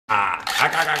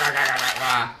What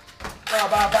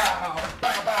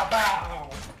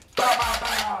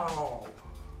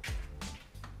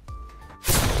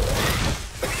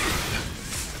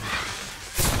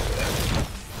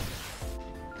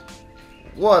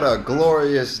a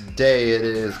glorious day it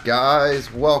is,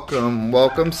 guys. Welcome,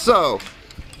 welcome. So,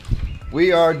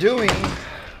 we are doing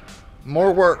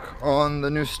more work on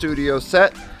the new studio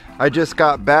set. I just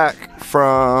got back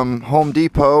from Home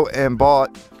Depot and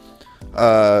bought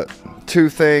 2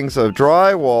 things of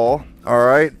drywall, all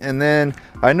right? And then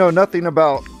I know nothing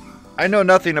about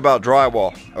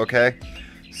drywall, okay?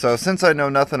 So since I know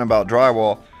nothing about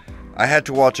drywall, I had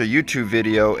to watch a YouTube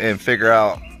video and figure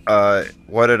out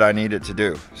what did I need it to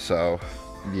do. So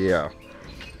yeah,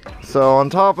 so on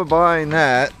top of buying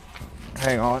that,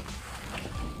 hang on,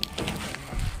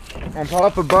 on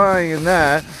top of buying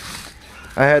that,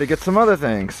 I had to get some other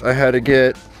things. I had to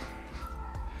get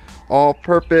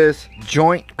all-purpose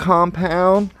joint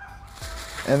compound,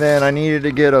 and then I needed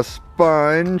to get a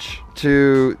sponge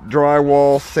to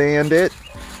drywall sand it,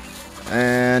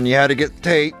 and you had to get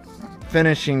tape,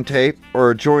 finishing tape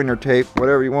or joiner tape,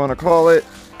 whatever you want to call it.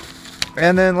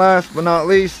 And then last but not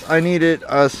least, I needed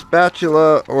a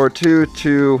spatula or 2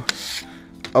 to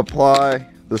apply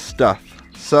the stuff.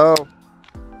 So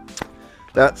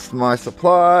that's my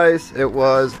supplies. It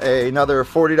was another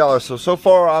 $40. So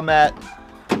far I'm at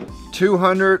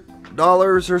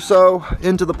 $200 or so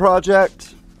into the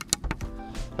project.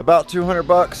 About 200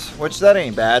 bucks, which that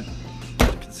ain't bad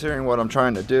considering what I'm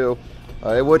trying to do.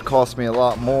 It would cost me a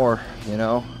lot more, you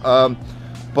know.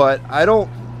 But I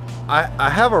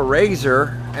have a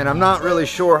razor and I'm not really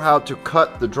sure how to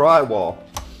cut the drywall.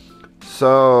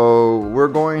 So we're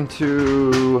going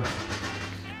to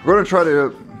try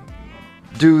to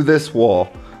do this wall.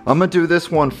 I'm gonna do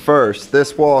this one first,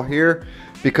 this wall here,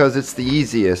 because it's the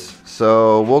easiest.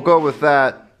 So we'll go with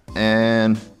that,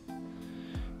 and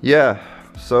yeah,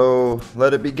 so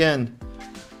let it begin.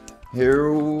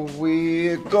 Here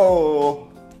we go.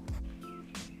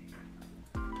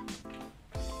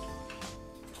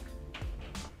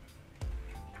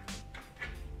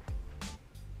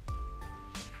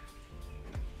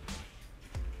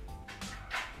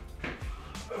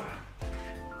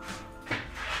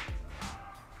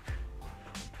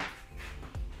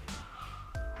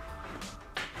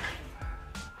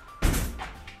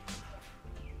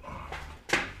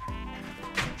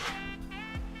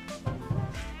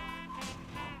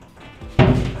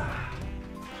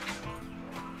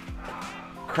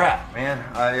 Crap, man,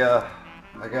 I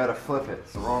gotta flip it.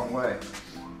 It's the wrong way.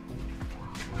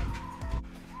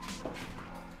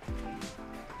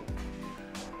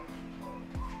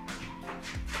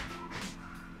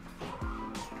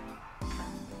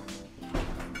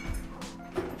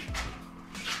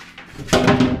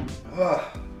 Ugh.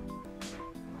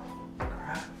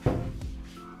 Crap.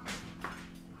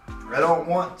 I don't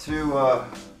want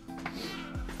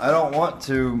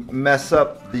to mess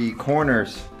up the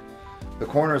corners. The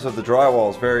corners of the drywall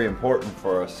is very important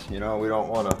for us. You know, we don't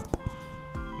want to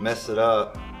mess it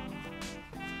up.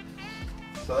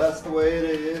 So that's the way it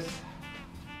is.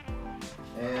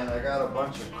 And I got a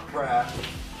bunch of crap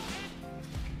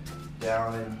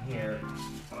down in here.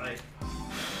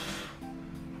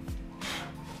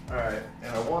 Alright,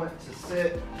 and I want it to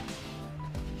sit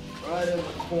right in the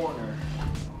corner,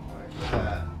 like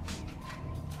that.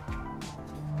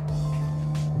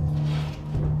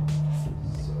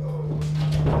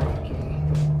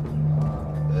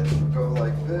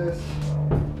 This.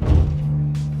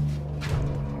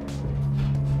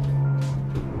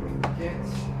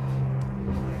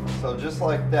 So just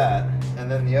like that,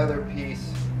 and then the other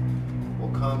piece will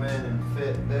come in and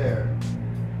fit there.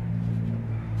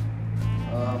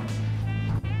 I'm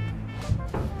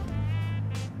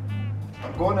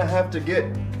going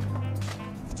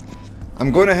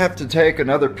to have to take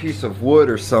another piece of wood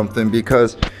or something,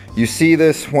 because you see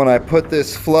this, when I put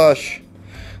this flush,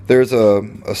 there's a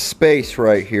space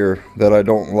right here that I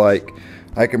don't like.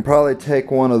 I can probably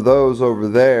take one of those over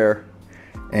there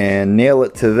and nail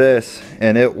it to this,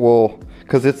 and it will,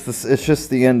 because it's just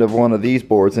the end of one of these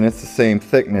boards and it's the same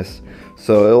thickness,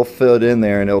 so it'll fit in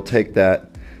there and it'll take that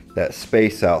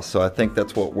space out. So I think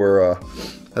that's what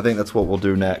we'll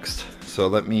do next. So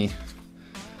let me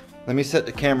set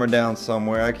the camera down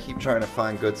somewhere. I keep trying to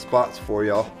find good spots for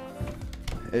y'all.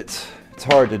 It's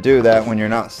hard to do that when you're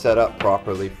not set up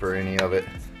properly for any of it.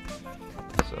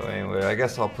 So anyway, I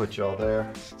guess I'll put y'all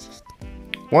there.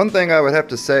 One thing I would have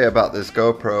to say about this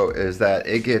GoPro is that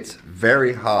it gets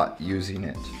very hot using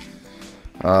it.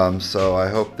 So I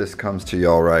hope this comes to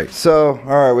y'all right. So,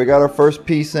 alright, we got our first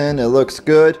piece in. It looks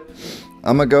good.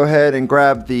 I'm gonna go ahead and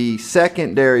grab the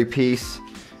secondary piece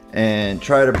and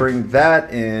try to bring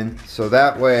that in, so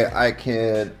that way I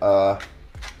can, so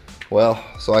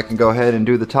I can go ahead and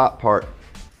do the top part.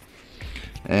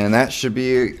 And that should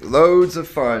be loads of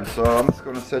fun. So I'm just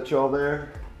gonna set y'all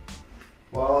there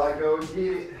while I go get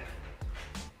it.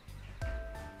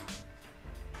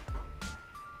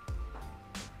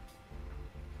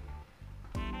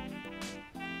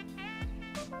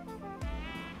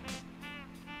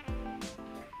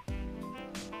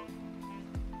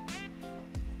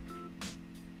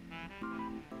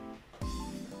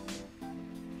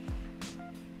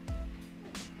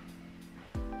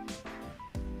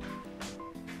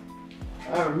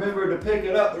 I remember to pick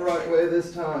it up the right way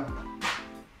this time.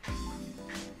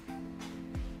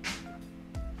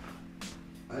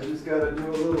 I just gotta do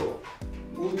a little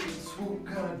whoop and swoop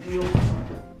kind of deal.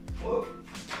 Whoop.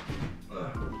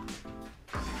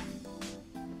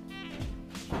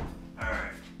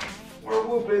 Alright. We're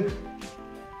whooping.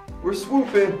 We're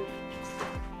swooping.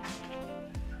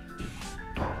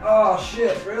 Oh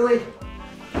shit, really?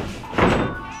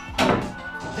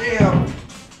 Damn.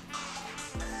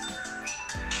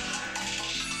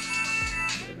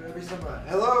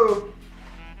 Hello?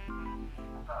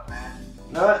 What's up, man?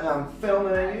 Nothing, I'm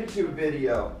filming a YouTube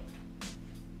video.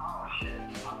 Oh shit,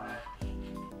 my bad.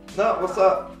 No, what's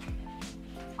up?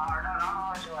 No,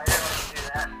 I'll let you do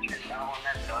that. Just don't want to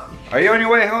mess up. Are you on your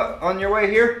way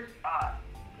here? Yeah,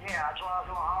 that's what I was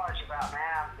going to holler at you about,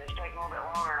 man. It's taking a little bit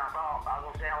longer than I thought. I was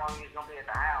going to see how long you was going to be at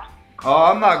the house. Oh,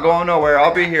 I'm not going nowhere.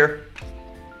 I'll be here.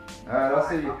 Alright, I'll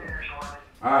see you. I'll be there shortly.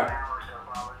 Alright. An hour or so,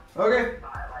 probably. Okay.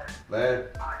 Alright, later.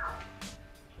 Later. Alright.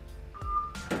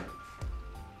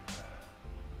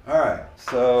 Alright,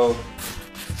 so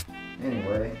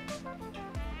anyway.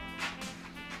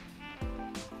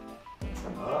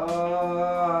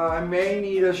 I may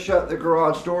need to shut the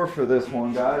garage door for this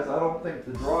one, guys. I don't think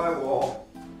the drywall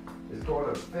is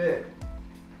going to fit.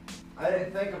 I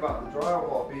didn't think about the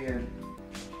drywall being...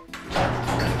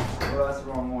 Oh, that's the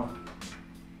wrong one.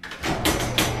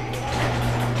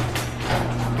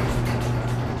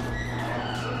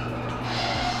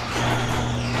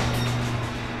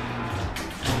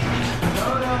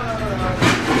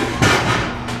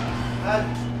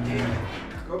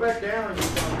 Go back down, you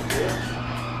son of a bitch.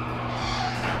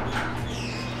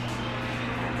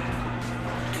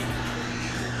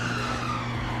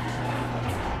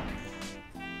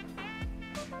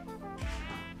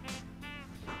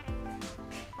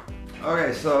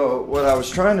 Okay, so what I was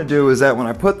trying to do is that when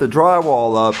I put the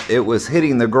drywall up, it was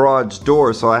hitting the garage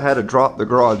door, so I had to drop the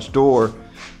garage door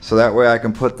so that way I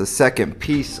can put the second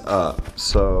piece up.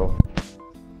 So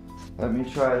let me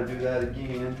try to do that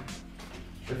again.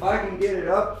 If I can get it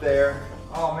up there,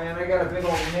 oh man, I got a big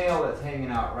old nail that's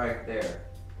hanging out right there.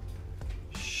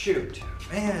 Shoot,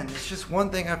 man, it's just one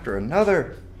thing after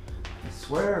another. I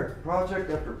swear,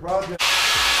 project after project.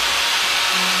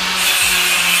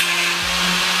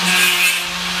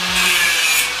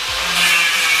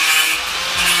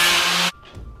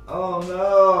 Oh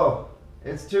no,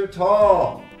 it's too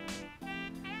tall.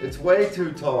 It's way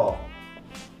too tall.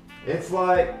 It's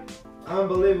like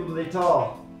unbelievably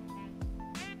tall.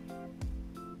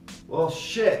 Well,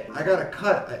 shit, I gotta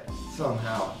cut it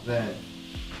somehow then.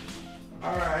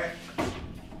 All right.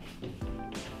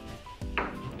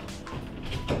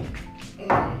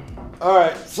 All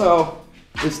right, so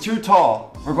it's too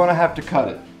tall. We're gonna have to cut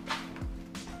it.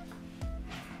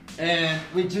 And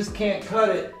we just can't cut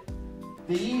it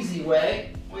the easy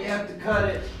way. We have to cut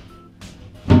it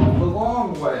the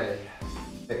long way.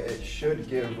 It should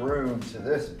give room to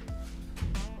this.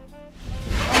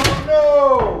 Oh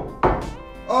no!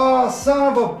 Oh,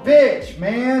 son of a bitch,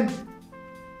 man!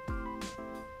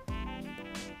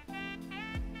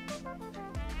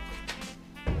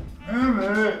 Damn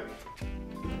it.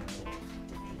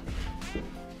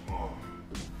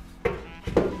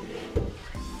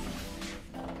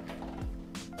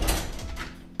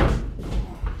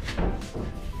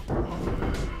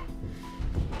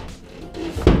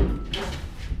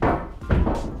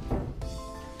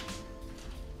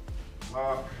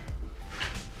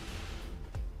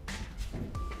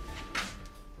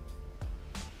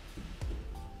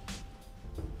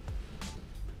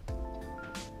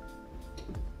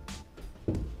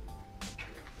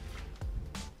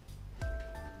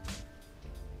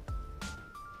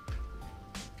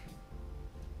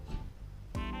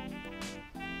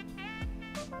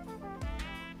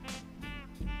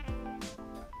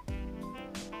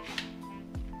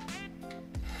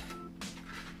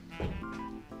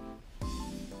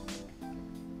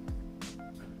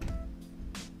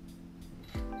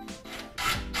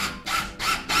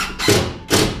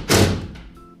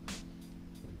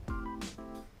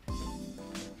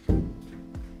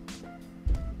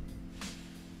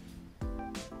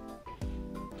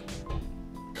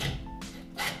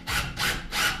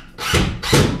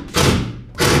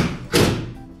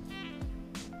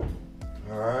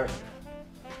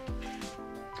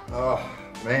 Oh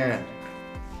man.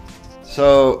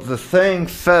 So the thing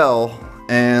fell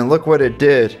and look what it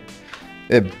did.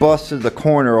 It busted the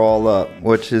corner all up,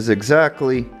 which is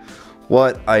exactly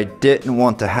what I didn't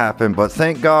want to happen. But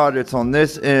thank God it's on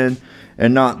this end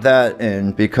and not that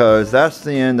end, because that's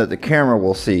the end that the camera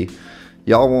will see.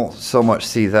 Y'all won't so much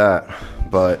see that,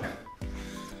 but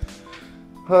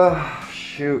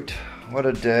shoot, what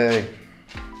a day.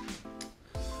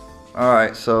 All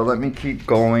right, so let me keep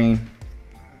going.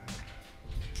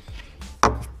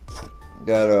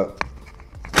 Gotta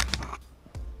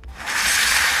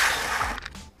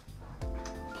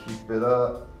keep it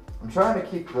up. I'm trying to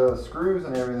keep the screws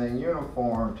and everything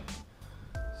uniformed,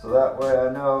 so that way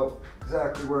I know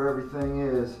exactly where everything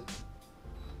is.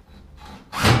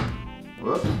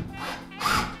 Whoops.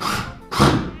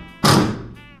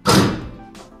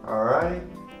 Alright,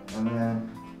 and then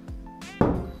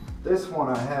this one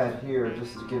I had here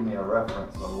just to give me a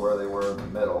reference on where they were in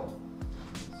the middle.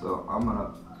 So I'm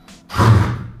gonna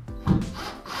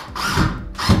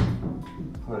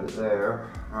put it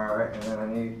there. Alright, and then I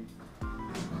need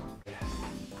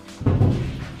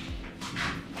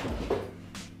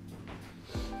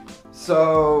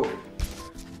so,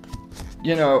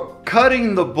 you know,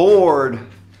 cutting the board,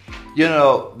 you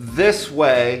know, this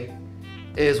way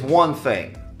is one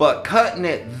thing, but cutting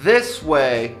it this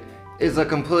way is a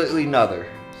completely another.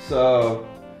 So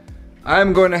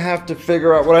I'm going to have to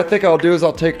figure out, what I think I'll do is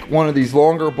I'll take one of these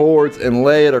longer boards and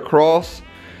lay it across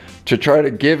to try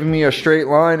to give me a straight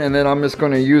line, and then I'm just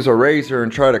going to use a razor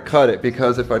and try to cut it,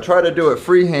 because if I try to do it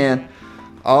freehand,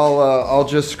 I'll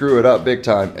just screw it up big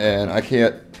time, and I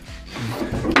can't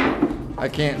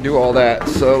do all that.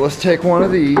 So let's take one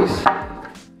of these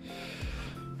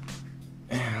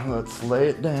and let's lay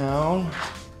it down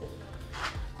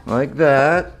like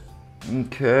that.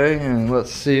 Okay, and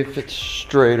let's see if it's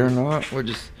straight or not. We're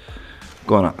just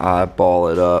gonna eyeball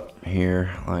it up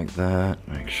here like that.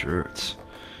 Make sure it's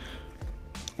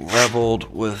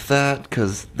leveled with that,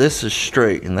 because this is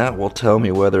straight, and that will tell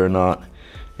me whether or not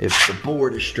if the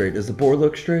board is straight. Does the board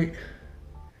look straight?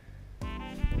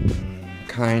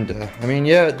 Kinda. I mean,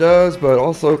 yeah, it does, but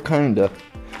also kinda.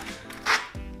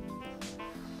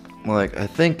 Like, I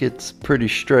think it's pretty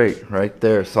straight right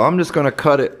there. So I'm just gonna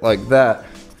cut it like that.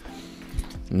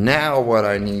 Now what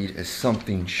I need is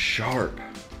something sharp.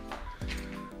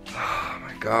 Oh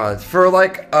my God. For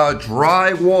like a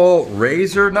drywall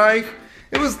razor knife,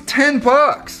 it was 10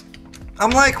 bucks. I'm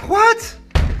like, what?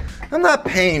 I'm not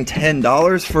paying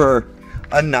 $10 for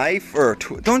a knife or a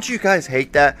tool. Don't you guys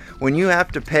hate that when you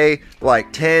have to pay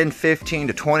like $10, $15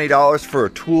 to $20 for a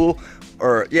tool,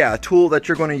 or yeah, a tool that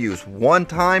you're going to use one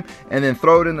time and then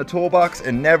throw it in the toolbox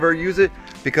and never use it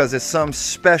because it's some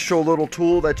special little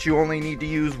tool that you only need to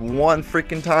use one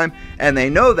freaking time, and they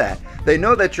know that. They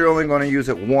know that you're only going to use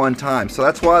it one time, so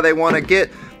that's why they want to get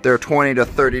their $20 to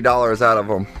 $30 out of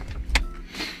them.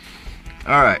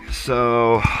 All right,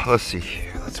 so let's see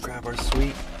here. Let's grab our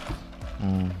sweet.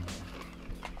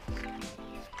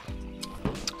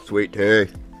 Sweet tea.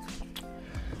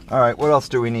 All right, what else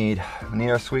do we need? We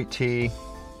need our sweet tea.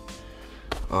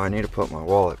 Oh, I need to put my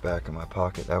wallet back in my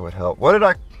pocket. That would help. What did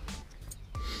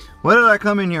I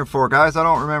come in here for, guys? I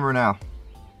don't remember now.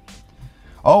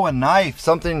 Oh, a knife,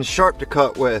 something sharp to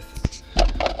cut with.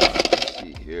 Let's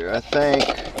see here. I think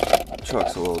the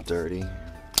truck's a little dirty.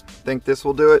 Think this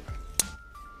will do it?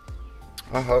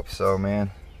 I hope so, man.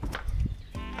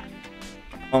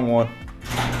 Wrong one.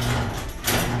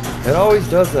 It always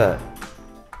does that.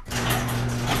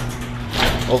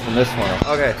 Open this one up.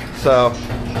 Okay, so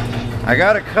I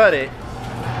gotta cut it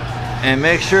and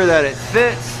make sure that it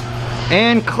fits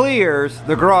and clears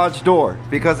the garage door,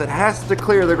 because it has to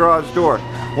clear the garage door.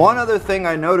 One other thing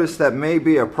I noticed that may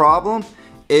be a problem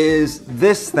is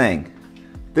this thing,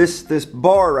 this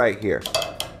bar right here.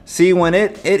 See, when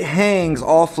it hangs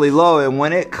awfully low, and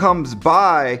when it comes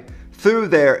by through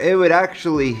there, it would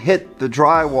actually hit the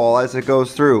drywall as it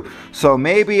goes through. So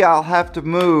maybe I'll have to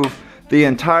move the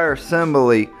entire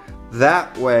assembly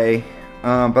that way,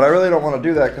 but I really don't want to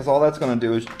do that, because all that's going to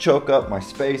do is choke up my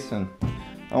space, and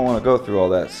I don't want to go through all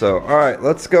that. So all right,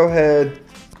 let's go ahead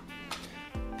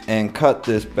and cut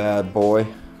this bad boy.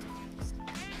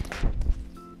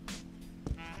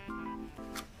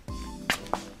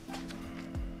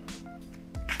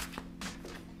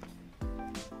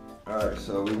 Alright,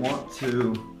 so we want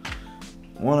to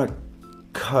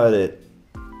cut it,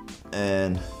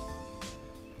 and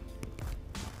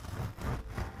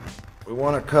we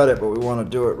want to cut it, but we want to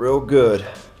do it real good.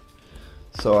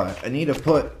 So I need to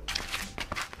put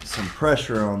some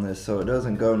pressure on this so it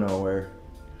doesn't go nowhere.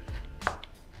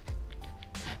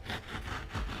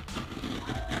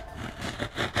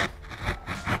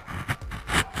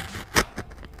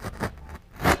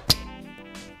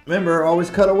 Remember, always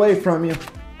cut away from you.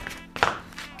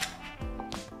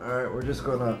 Alright, we're just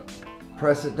gonna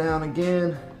press it down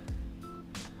again.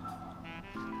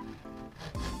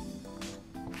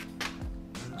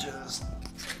 And just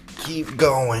keep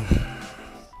going.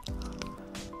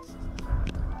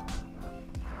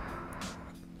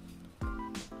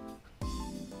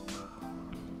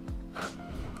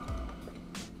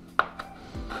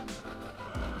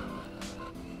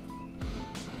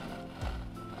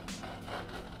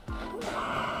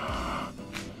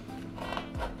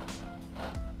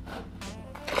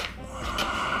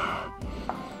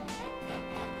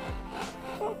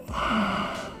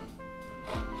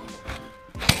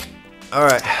 All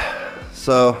right,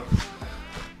 so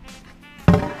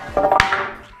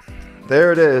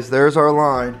there it is. There's our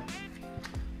line.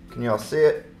 Can y'all see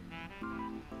it?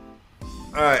 All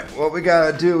right, what we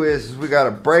gotta do is we gotta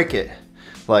break it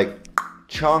like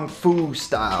Chong Fu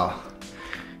style,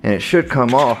 and it should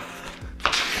come off.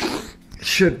 It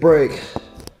should break.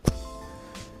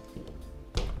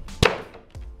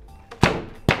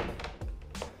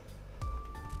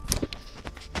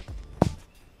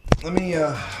 Let me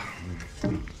let's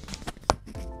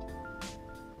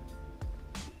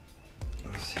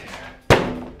see.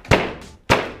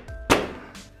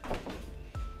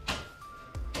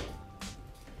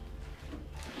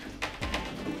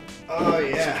 Oh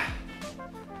yeah.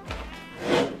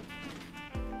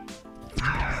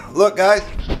 Look guys,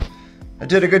 I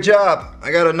did a good job.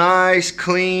 I got a nice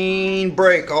clean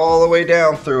break all the way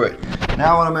down through it.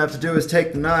 Now what I'm gonna have to do is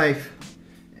take the knife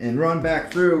and run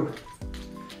back through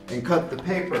and cut the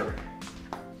paper.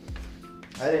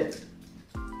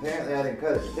 Apparently I didn't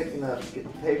cut it thick enough to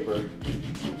get the paper,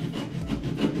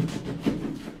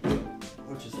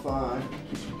 which is fine.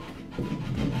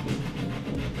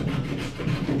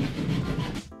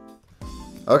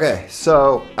 Okay,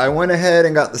 so I went ahead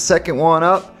and got the second one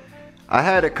up. I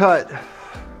had to cut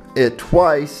it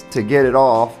twice to get it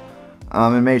off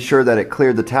and made sure that it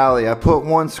cleared the tally. I put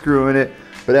one screw in it,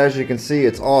 but as you can see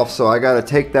it's off, so I got to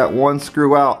take that one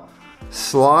screw out,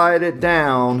 slide it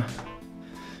down,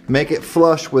 make it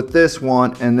flush with this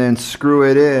one, and then screw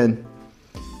it in.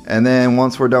 And then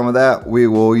once we're done with that, we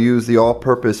will use the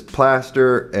all-purpose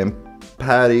plaster and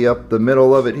patty up the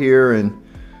middle of it here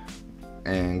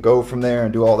and go from there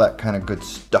and do all that kind of good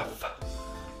stuff.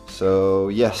 So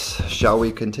yes, shall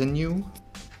we continue?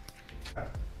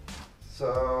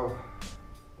 So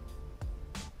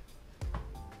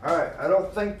alright, I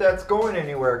don't think that's going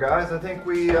anywhere, guys. I think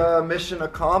we mission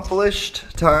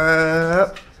accomplished. Time.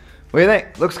 What do you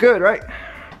think? Looks good, right?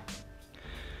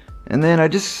 And then I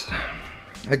guess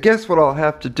what I'll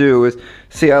have to do is,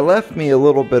 see, I left me a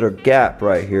little bit of gap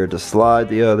right here to slide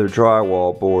the other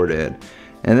drywall board in.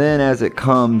 And then as it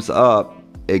comes up,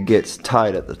 it gets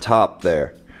tight at the top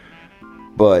there.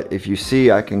 But if you see,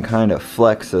 I can kind of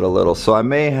flex it a little. So I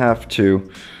may have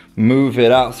to move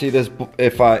it out. See this,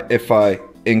 if I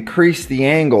increase the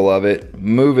angle of it,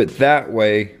 move it that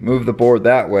way, move the board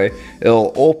that way,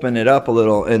 it'll open it up a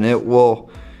little and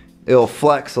it'll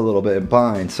flex a little bit and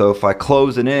bind. So if I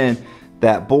close it in,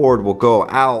 that board will go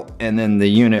out and then the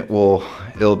unit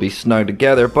it'll be snug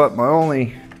together. But my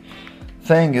only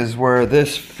thing is where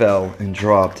this fell and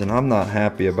dropped, and I'm not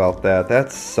happy about that.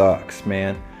 That sucks,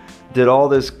 man. Did all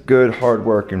this good hard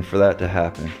work and for that to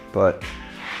happen. But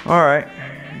all right,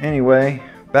 anyway,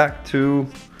 back to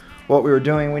what we were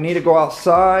doing. We need to go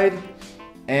outside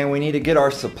and we need to get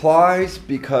our supplies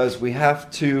because we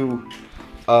have to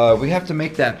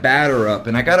make that batter up,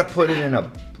 and I gotta put it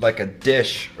in like a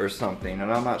dish or something,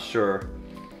 and I'm not sure.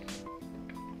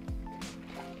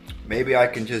 Maybe I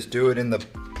can just do it in the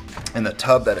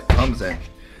tub that it comes in.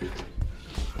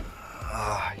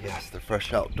 Ah yes, the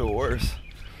fresh outdoors.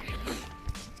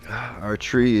 Our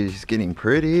tree is getting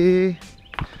pretty.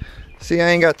 See, I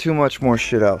ain't got too much more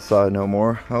shit outside no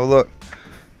more. Oh look,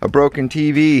 a broken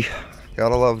TV.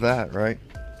 Gotta love that, right?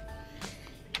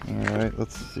 Alright,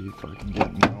 let's see if I can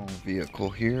get my own vehicle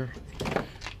here.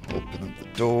 Open up the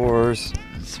doors.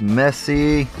 It's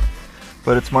messy,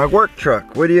 but it's my work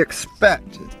truck. What do you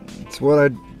expect? It's what I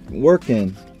work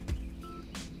in.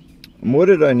 And what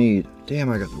did I need? Damn,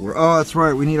 I got the work. Oh, that's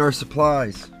right, we need our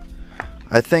supplies.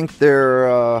 I think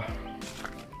they're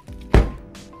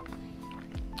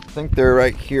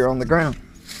right here on the ground.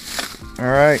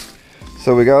 Alright,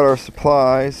 so we got our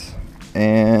supplies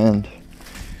and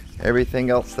everything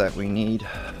else that we need.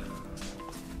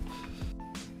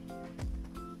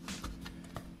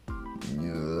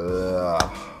 Yeah,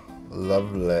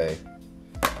 lovely.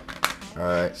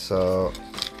 Alright, so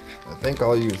I think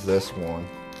I'll use this one.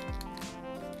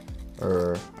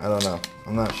 Or, I don't know.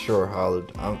 I'm not sure how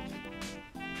to...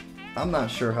 I'm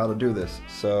not sure how to do this,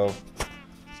 so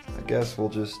I guess we'll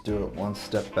just do it one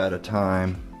step at a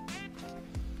time,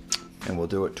 and we'll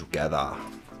do it together.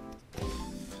 So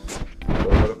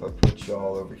what if I put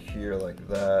y'all over here like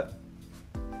that?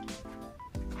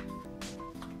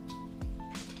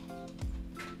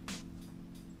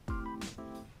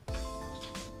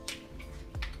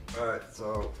 Alright,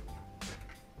 so I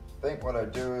think what I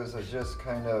do is I just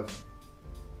kind of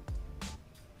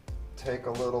take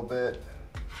a little bit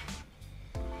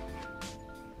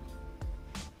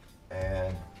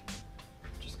and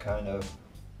just kind of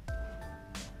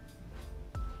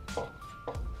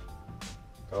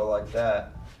go like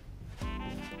that.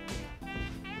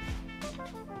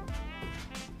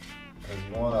 Because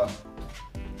you want to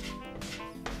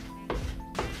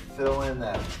fill in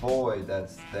that void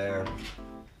that's there.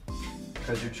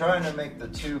 Because you're trying to make the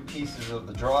two pieces of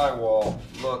the drywall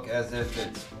look as if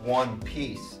it's one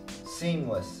piece,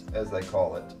 seamless as they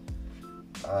call it.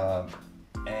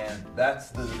 And that's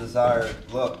the desired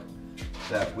look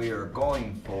that we are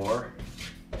going for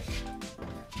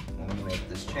when we make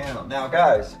this channel. Now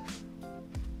guys,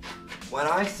 when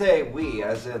I say we,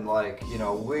 as in like, you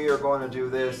know, we are going to do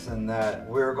this and that,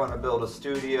 we're going to build a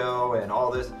studio and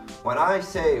all this. When I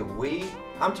say we,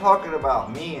 I'm talking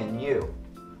about me and you.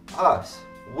 Us,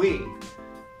 we,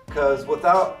 because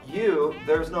without you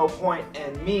there's no point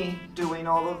in me doing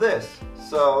all of this.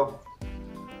 So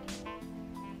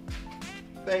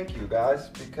thank you guys,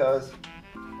 because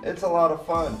it's a lot of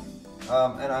fun,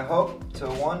 and I hope to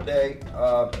one day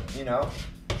you know,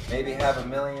 maybe have 1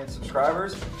 million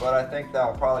subscribers, but I think that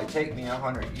will probably take me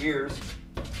 100 years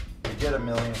to get 1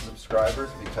 million subscribers,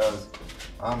 because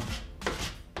I'm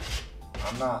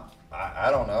not,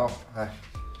 I don't know,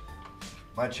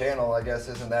 my channel, I guess,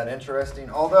 isn't that interesting.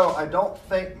 Although I don't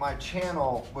think my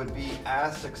channel would be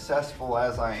as successful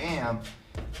as I am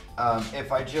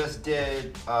if I just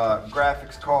did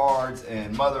graphics cards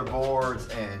and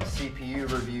motherboards and CPU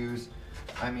reviews.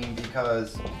 I mean,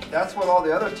 because that's what all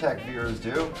the other tech viewers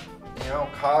do. You know,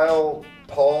 Kyle,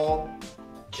 Paul,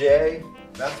 Jay,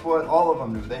 that's what all of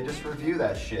them do. They just review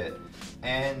that shit.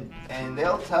 And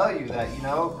they'll tell you that, you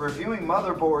know, reviewing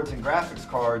motherboards and graphics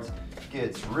cards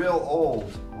gets real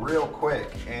old real quick,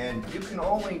 and you can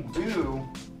only do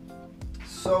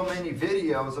so many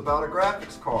videos about a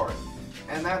graphics card,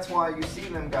 and that's why you see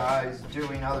them guys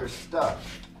doing other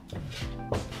stuff.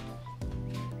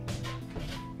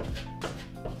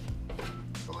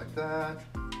 So like that.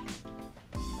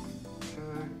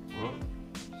 Okay. Whoop.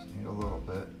 Just need a little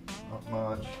bit, not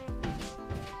much.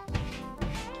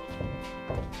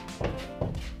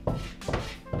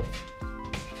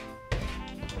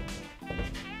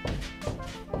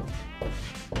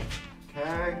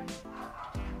 Okay.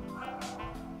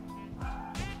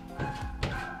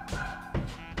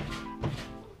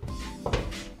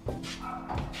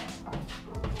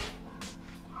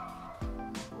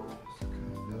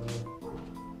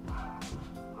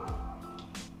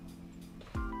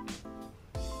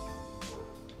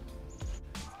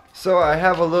 So I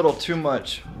have a little too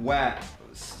much wax.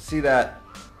 See that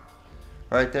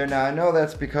right there? Now I know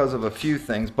that's because of a few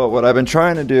things, but what I've been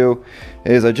trying to do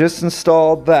is I just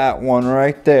installed that one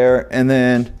right there, and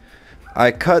then I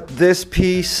cut this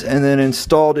piece and then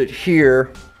installed it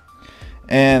here,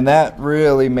 and that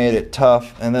really made it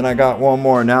tough. And then I got one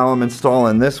more. Now I'm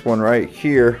installing this one right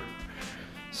here,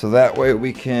 so that way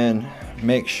we can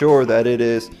make sure that it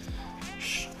is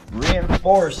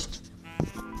reinforced.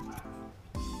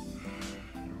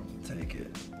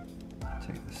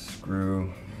 Take the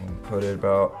screw and put it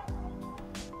about,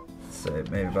 say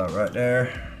maybe about right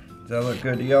there. Does that look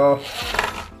good to y'all?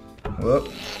 Whoop.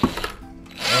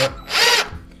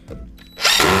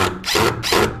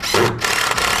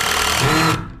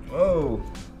 Whoa.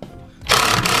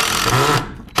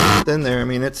 It's in there. I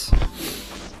mean, it's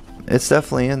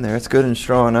definitely in there. It's good and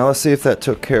strong. Now let's see if that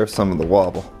took care of some of the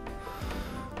wobble.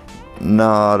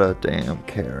 Not a damn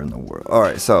care in the world. All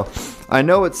right, so I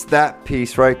know it's that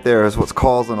piece right there is what's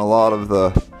causing a lot of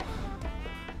the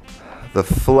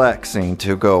flexing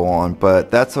to go on,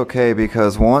 but that's okay,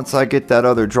 because once I get that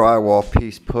other drywall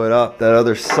piece put up, that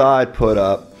other side put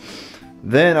up,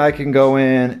 then I can go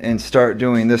in and start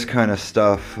doing this kind of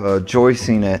stuff,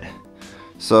 joisting it.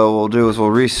 So what we'll do is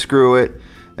we'll re-screw it,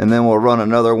 and then we'll run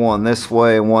another one this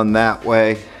way and one that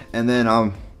way, and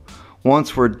then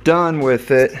once we're done with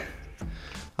it,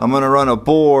 I'm going to run a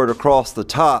board across the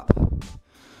top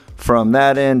from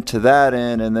that end to that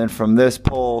end, and then from this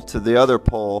pole to the other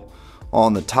pole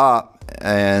on the top,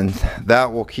 and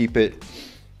that will keep it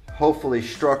hopefully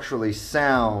structurally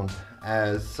sound,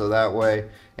 so that way,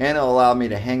 and it'll allow me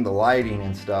to hang the lighting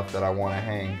and stuff that I want to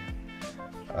hang.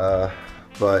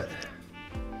 But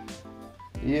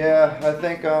yeah, I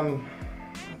think I'm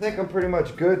pretty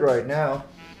much good right now.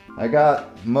 I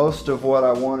got most of what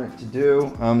I wanted to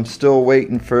do. I'm still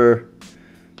waiting for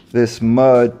this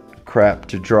mud crap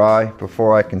to dry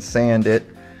before I can sand it.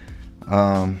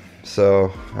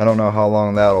 So I don't know how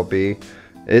long that'll be.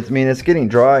 I mean, it's getting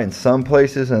dry in some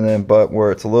places, and then but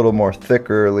where it's a little more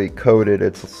thickerly coated,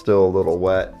 it's still a little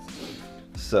wet.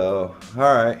 So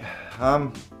all right,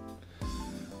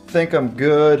 think I'm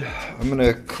good. I'm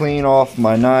gonna clean off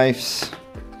my knives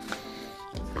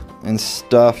and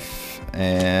stuff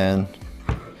and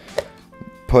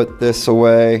put this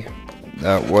away.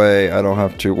 That way I don't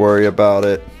have to worry about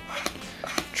it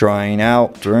drying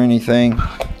out or anything.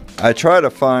 I try to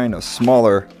find a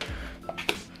smaller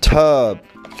tub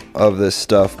of this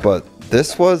stuff, but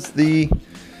this was the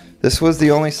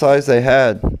only size they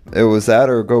had. It was that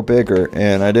or go bigger,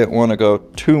 and I didn't want to go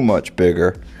too much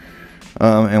bigger.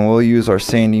 And we'll use our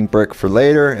sanding brick for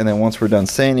later, and then once we're done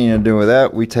sanding and doing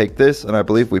that, we take this and I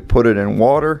believe we put it in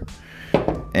water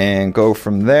and go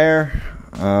from there.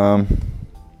 I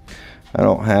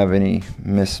don't have any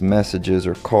missed messages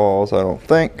or calls, I don't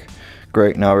think.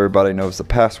 Great, now everybody knows the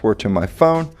password to my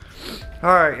phone.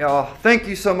 Alright, y'all, thank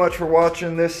you so much for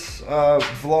watching this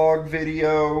vlog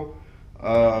video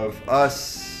of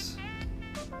us,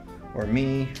 or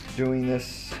me, doing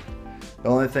this. The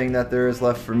only thing that there is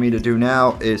left for me to do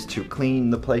now is to clean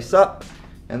the place up,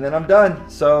 and then I'm done.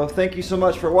 So thank you so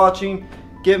much for watching.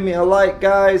 Give me a like,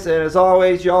 guys, and as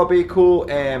always, y'all be cool,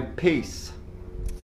 and peace.